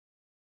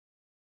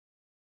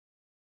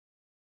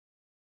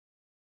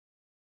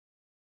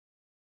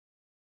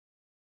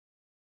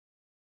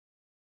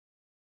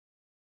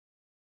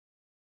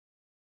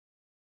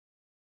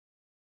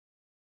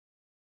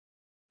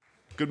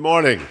Good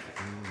morning.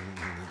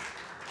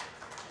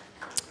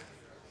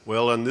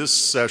 Well, in this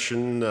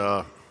session,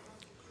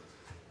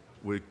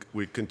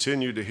 we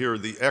continue to hear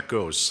the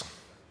echoes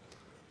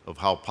of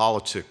how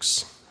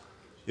politics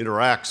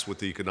interacts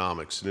with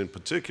economics, and in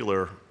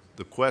particular,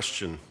 the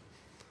question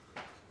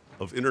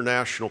of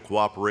international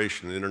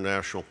cooperation and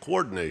international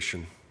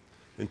coordination,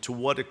 and to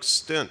what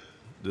extent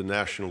the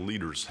national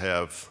leaders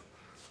have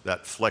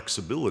that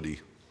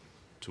flexibility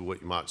to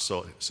what you might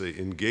say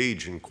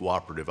engage in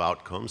cooperative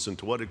outcomes, and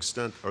to what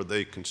extent are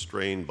they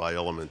constrained by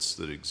elements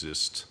that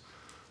exist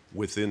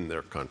within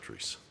their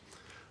countries.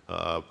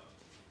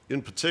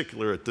 In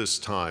particular at this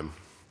time,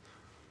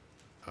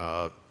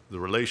 the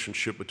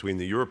relationship between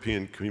the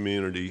European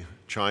community,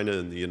 China,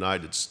 and the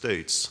United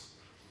States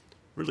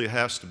really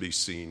has to be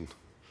seen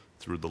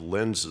through the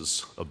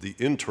lenses of the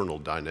internal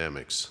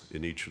dynamics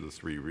in each of the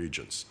three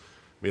regions.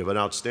 We have an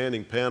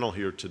outstanding panel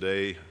here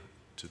today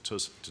to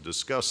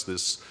discuss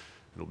this.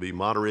 It'll be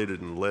moderated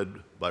and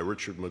led by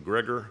Richard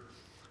McGregor,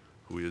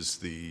 who is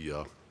the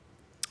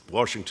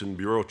Washington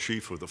Bureau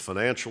Chief of the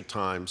Financial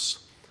Times,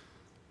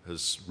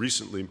 has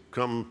recently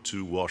come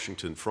to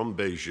Washington from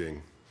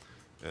Beijing,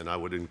 and I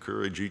would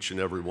encourage each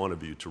and every one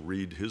of you to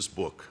read his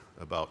book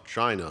about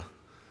China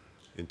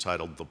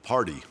entitled The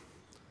Party,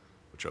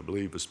 which I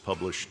believe is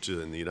published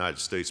in the United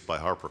States by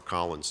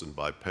HarperCollins and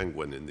by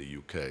Penguin in the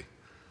UK.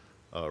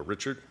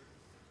 Richard,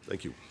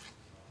 thank you.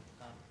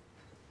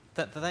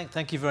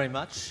 Thank you very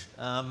much.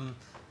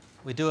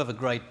 We do have a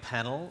great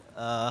panel.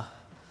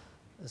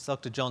 As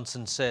Dr.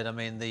 Johnson said, I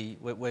mean, the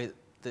way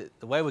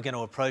we're going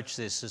to approach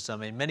this is, I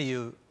mean, many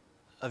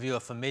of you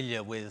are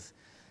familiar with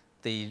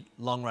the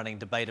long-running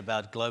debate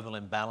about global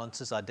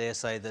imbalances. I dare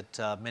say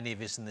that many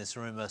of us in this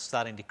room are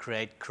starting to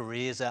create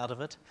careers out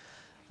of it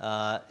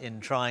in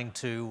trying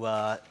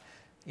to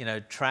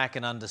track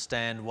and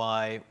understand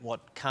why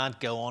what can't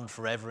go on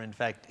forever, in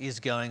fact, is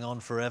going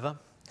on forever.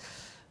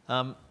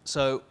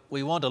 So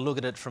we want to look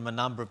at it from a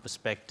number of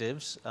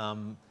perspectives,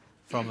 from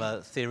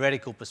a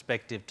theoretical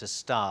perspective to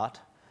start,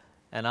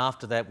 and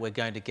after that we're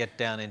going to get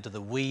down into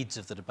the weeds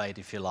of the debate,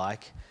 if you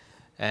like,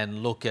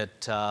 and look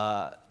at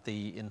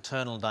the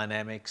internal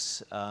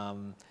dynamics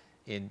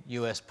in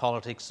US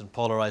politics and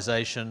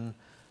polarization,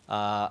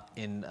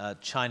 in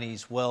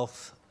Chinese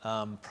wealth,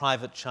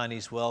 private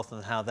Chinese wealth,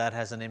 and how that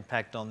has an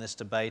impact on this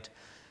debate,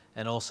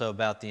 and also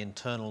about the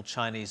internal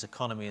Chinese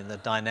economy and the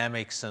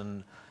dynamics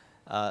and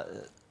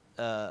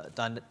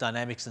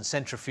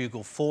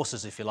centrifugal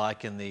forces, if you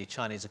like, in the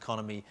Chinese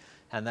economy,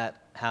 and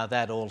how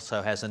that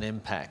also has an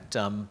impact.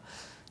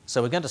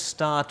 So we're going to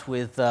start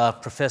with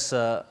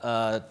Professor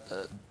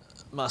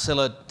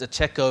Marcello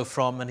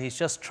Dececco and he's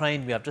just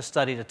trained me. I've just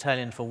studied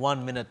Italian for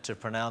 1 minute to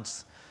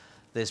pronounce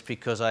this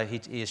because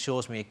he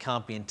assures me it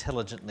can't be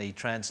intelligently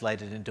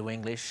translated into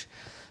English,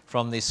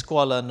 from the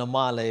Scuola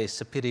Normale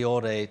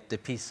Superiore di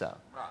Pisa.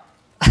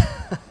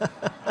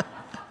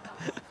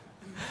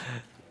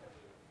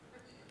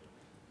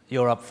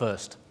 You're up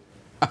first.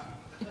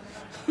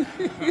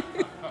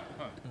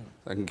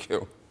 Thank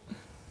you.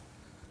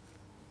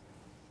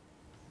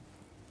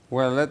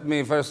 Well, let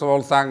me first of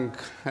all thank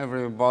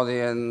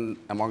everybody and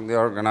among the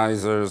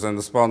organizers and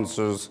the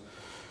sponsors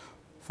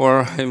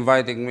for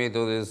inviting me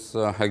to this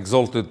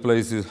exalted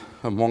place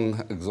among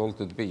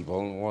exalted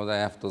people. What I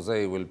have to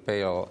say will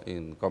pale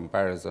in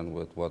comparison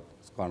with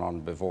what's gone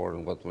on before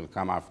and what will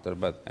come after,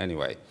 but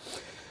anyway.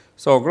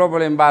 So global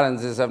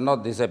imbalances have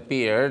not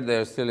disappeared.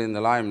 They're still in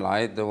the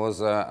limelight. There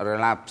was a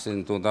relapse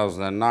in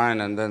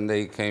 2009, and then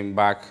they came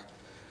back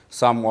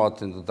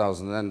somewhat in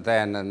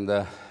 2010, and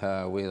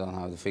we don't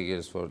have the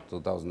figures for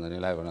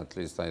 2011, at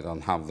least I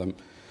don't have them.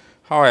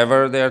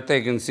 However, they are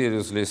taken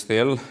seriously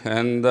still,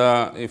 and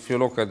if you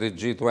look at the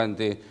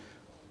G20,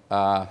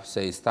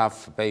 say,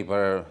 staff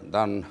paper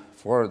done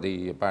for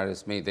the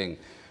Paris meeting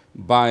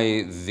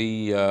by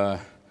the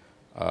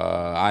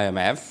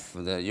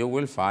IMF, you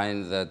will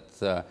find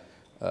that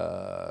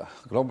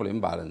global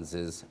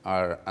imbalances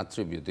are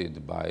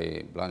attributed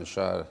by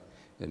Blanchard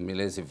and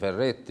Milesi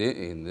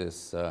Ferretti in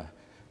this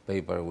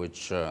paper,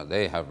 which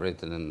they have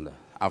written, and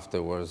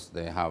afterwards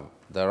they have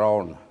their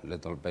own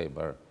little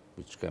paper,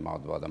 which came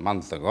out about a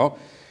month ago,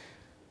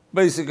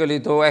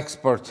 basically to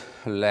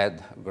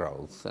export-led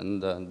growth.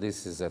 And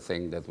this is a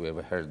thing that we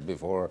have heard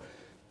before.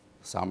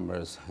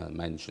 Summers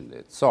mentioned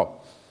it.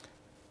 So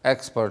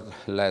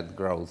export-led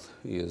growth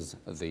is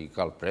the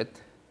culprit.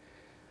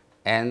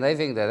 And I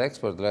think that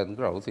export-led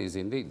growth is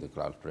indeed the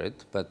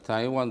culprit, but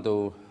I want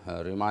to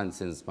remind,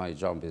 since my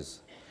job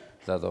is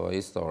that of a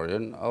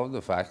historian, of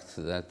the fact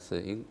that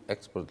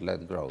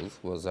export-led growth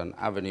was an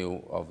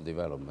avenue of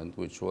development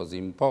which was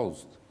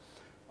imposed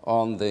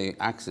on the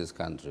Axis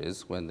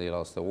countries when they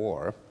lost the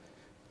war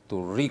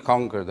to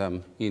reconquer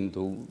them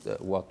into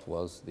what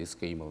was the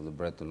scheme of the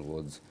Bretton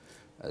Woods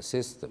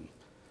system.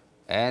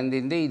 And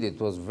indeed, it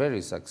was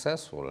very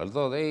successful.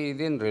 Although they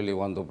didn't really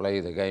want to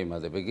play the game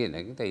at the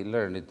beginning, they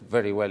learned it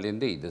very well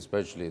indeed,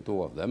 especially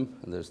two of them,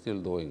 and they're still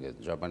doing it,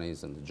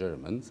 Japanese and the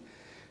Germans.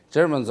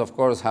 Germans, of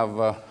course, have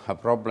a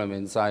problem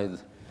inside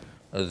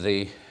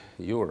the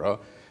euro,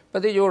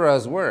 But the euro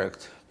has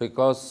worked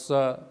because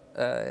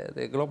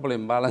the global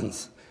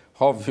imbalance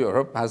of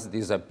Europe has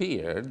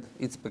disappeared.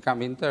 It's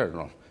become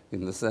internal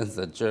in the sense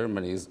that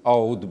Germany is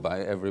owed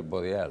by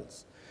everybody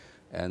else.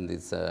 And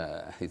its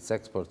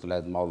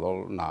export-led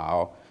model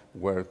now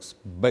works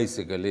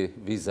basically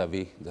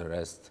vis-à-vis the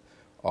rest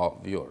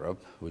of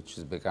Europe, which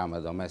has become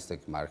a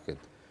domestic market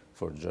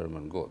for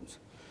German goods.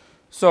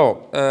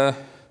 So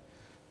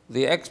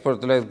the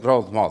export-led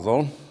growth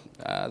model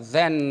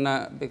then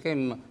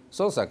became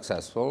so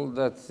successful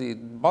that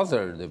it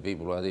bothered the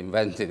people who had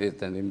invented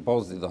it and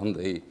imposed it on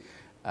the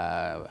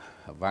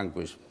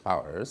vanquished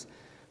powers,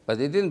 but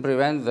it didn't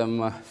prevent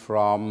them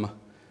from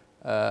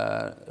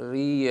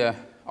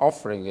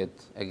offering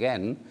it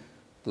again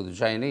to the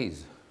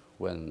Chinese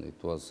when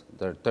it was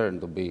their turn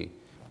to be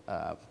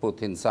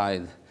put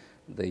inside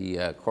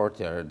the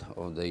courtyard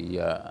of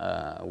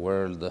the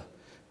world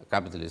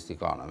capitalist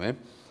economy.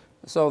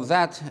 So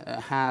that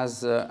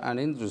has an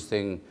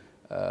interesting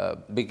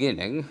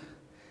beginning,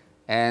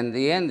 and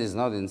the end is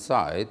not in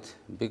sight,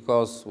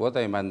 because what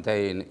I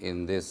maintain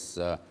in this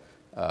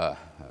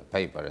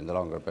paper, in the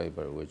longer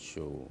paper, which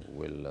you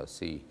will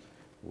see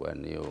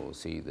when you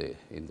see the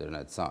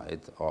internet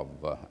site of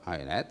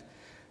INET,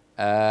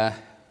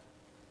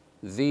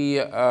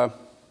 the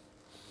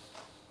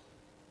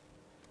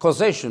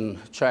causation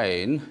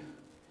chain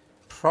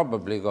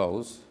probably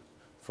goes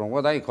from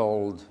what I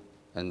called,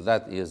 and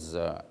that is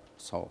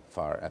so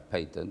far a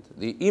patent,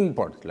 the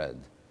import-led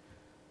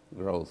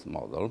growth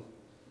model,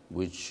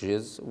 which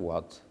is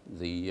what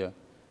the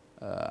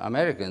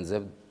Americans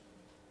have,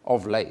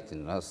 of late,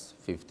 in the last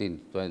 15,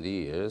 20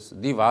 years,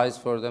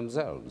 devised for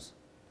themselves.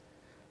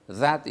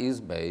 That is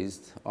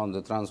based on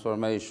the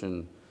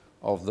transformation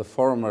of the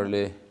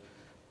formerly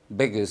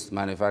biggest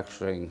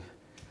manufacturing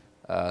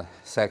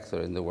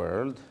sector in the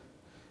world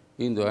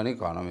into an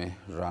economy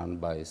run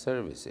by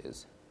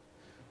services.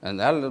 And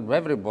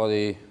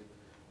everybody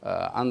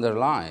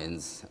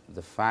underlines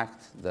the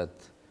fact that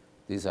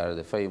these are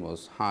the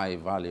famous high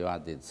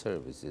value-added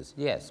services.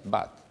 Yes,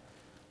 but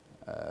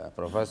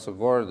Professor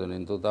Gordon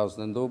in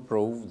 2002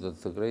 proved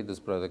that the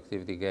greatest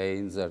productivity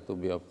gains are to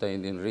be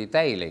obtained in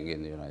retailing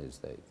in the United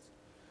States.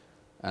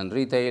 And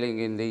retailing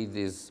indeed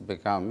is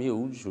become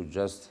huge. You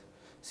just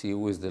see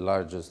who is the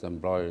largest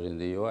employer in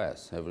the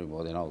US.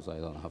 Everybody knows, I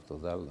don't have to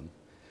tell them.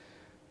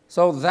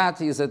 So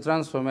that is a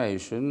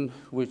transformation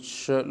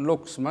which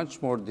looks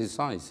much more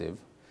decisive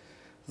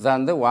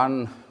than the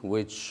one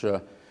which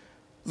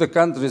the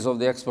countries of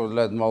the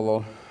export-led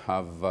model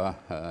have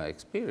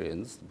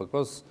experienced,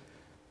 because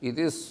it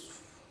is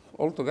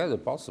altogether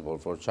possible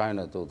for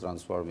China to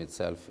transform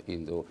itself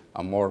into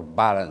a more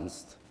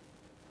balanced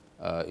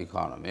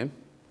economy.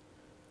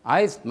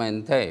 I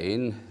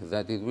maintain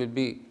that it will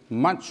be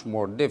much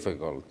more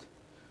difficult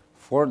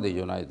for the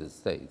United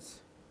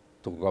States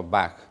to go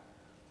back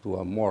to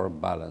a more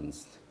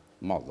balanced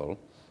model,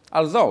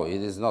 although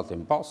it is not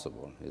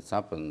impossible. It's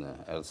happened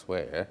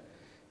elsewhere.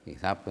 It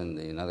happened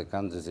in other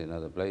countries, in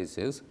other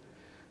places,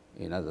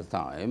 in other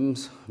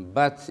times,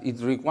 but it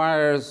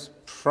requires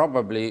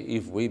probably,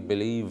 if we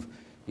believe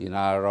in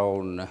our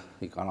own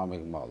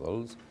economic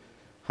models,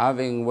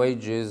 having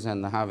wages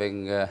and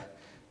having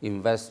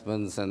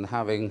investments and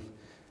having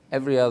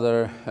every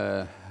other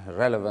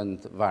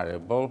relevant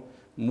variable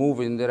move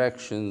in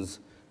directions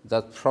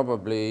that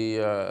probably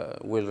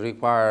will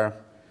require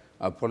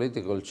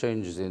political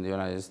changes in the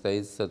United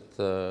States that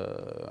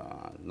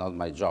not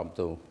my job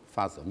to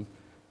fathom,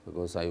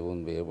 because I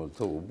won't be able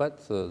to,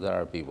 but there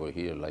are people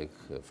here like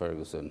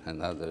Ferguson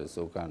and others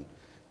who can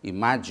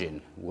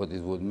imagine what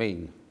it would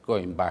mean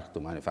going back to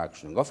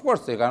manufacturing. Of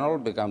course, they can all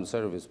become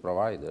service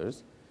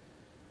providers.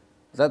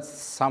 That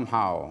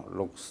somehow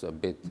looks a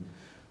bit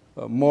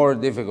more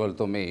difficult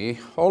to me.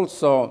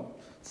 Also,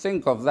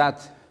 think of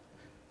that,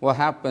 what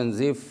happens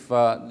if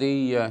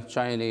the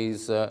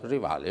Chinese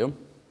revalue,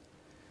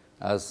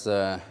 as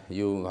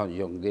Yu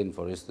Yongdin,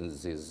 for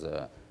instance, is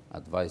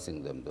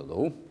advising them to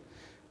do,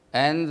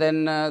 and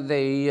then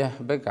they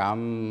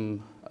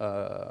become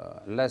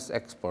less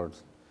export,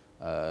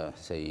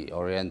 say,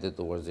 oriented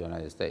towards the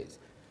United States.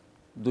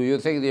 Do you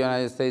think the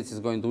United States is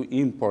going to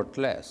import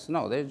less?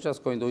 No, they're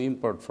just going to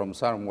import from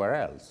somewhere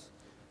else.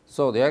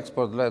 So the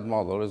export-led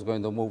model is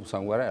going to move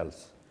somewhere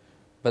else.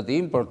 But the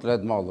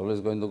import-led model is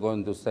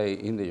going to stay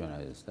in the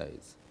United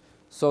States.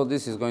 So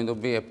this is going to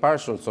be a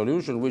partial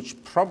solution,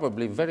 which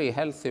probably very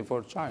healthy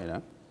for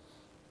China,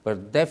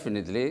 but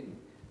definitely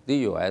the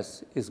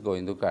US is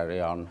going to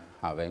carry on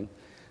having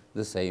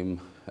the same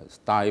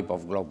type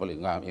of global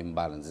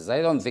imbalances.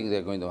 I don't think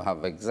they're going to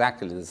have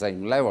exactly the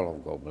same level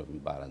of global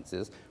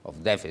imbalances,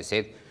 of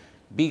deficit,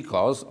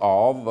 because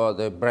of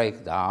the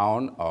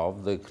breakdown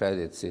of the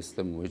credit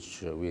system,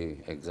 which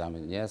we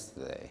examined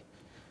yesterday.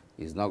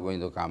 It's not going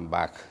to come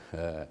back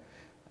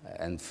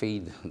and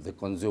feed the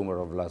consumer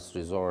of last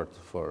resort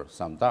for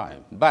some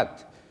time.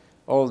 But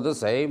all the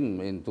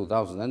same, in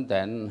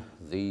 2010,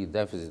 the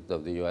deficit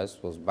of the US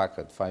was back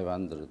at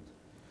 500.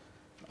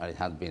 It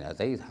had been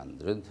at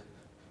 800,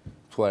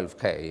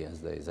 12K,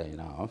 as they say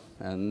now.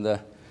 And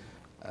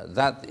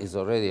That is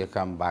already a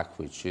comeback,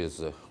 which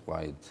is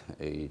quite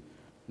an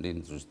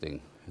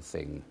interesting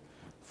thing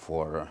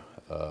for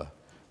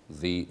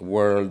the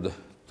world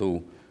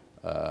to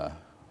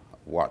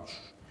watch.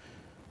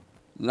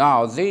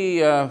 Now,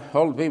 the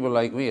old people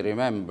like me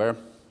remember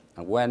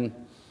when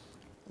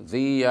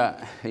the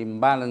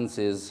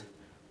imbalances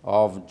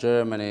of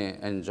Germany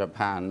and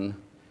Japan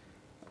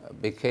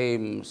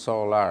became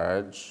so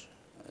large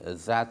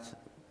that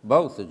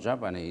both the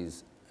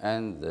Japanese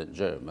and the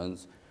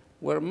Germans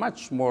were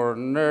much more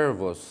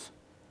nervous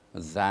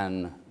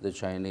than the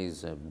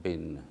Chinese have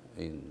been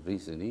in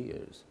recent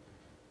years.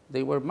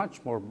 They were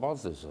much more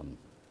bothersome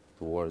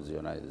towards the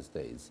United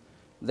States.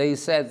 They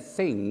said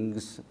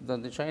things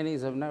that the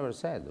Chinese have never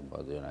said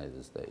about the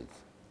United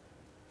States.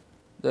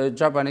 The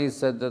Japanese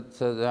said that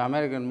the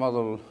American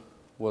model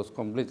was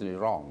completely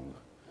wrong,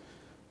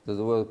 that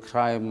the word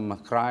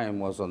crime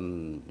was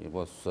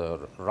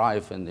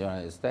rife in the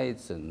United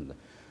States, and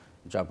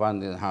Japan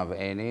didn't have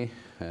any,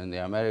 and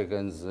the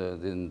Americans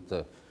didn't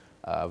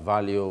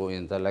value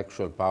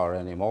intellectual power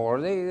anymore.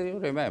 They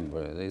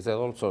remember, they said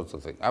all sorts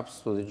of things. Up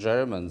to the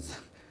Germans,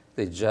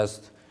 they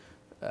just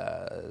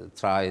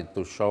tried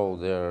to show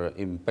their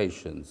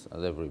impatience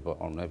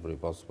on every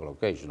possible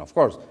occasion. Of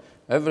course,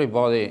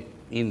 everybody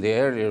in the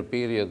earlier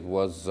period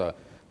was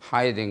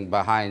hiding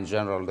behind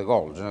General de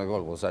Gaulle. General de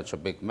Gaulle was such a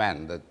big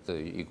man that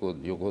you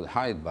could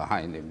hide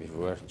behind him if you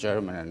were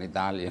German and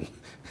Italian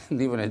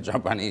and even a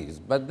Japanese.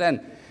 But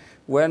then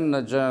when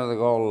General de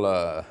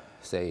Gaulle,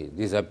 say,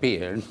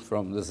 disappeared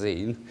from the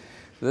scene,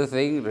 the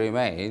thing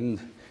remained,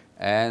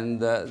 and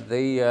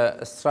the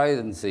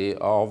stridency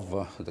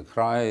of the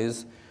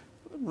cries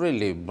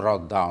really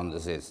brought down the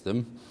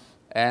system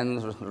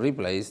and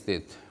replaced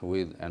it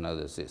with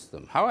another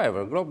system.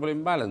 However, global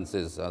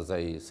imbalances, as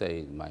I say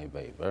in my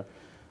paper,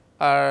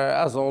 are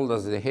as old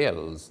as the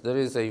hills. There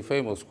is a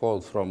famous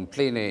quote from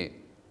Pliny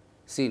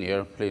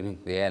Senior, Pliny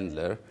the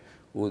Elder,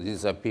 who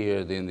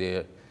disappeared in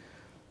the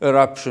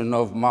eruption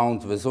of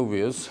Mount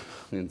Vesuvius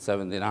in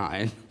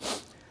 79,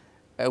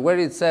 where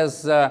it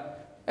says,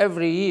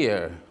 every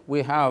year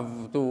we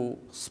have to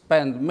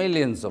spend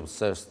millions of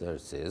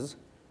sesterces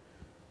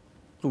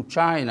to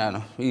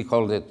China. He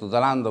called it to the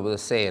land of the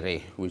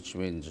Seri, which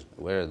means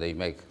where they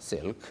make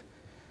silk,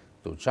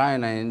 to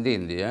China and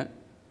India,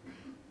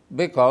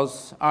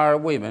 because our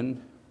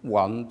women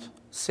want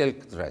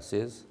silk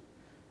dresses,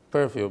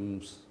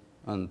 perfumes,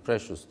 and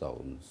precious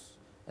stones,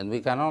 and we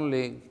can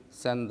only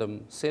send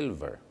them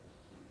silver,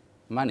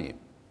 money.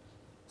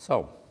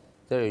 So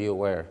there you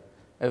were.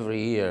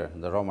 Every year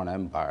the Roman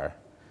Empire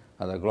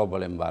had a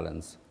global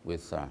imbalance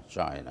with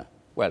China.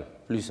 Well,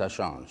 plus ça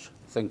change.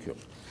 Thank you.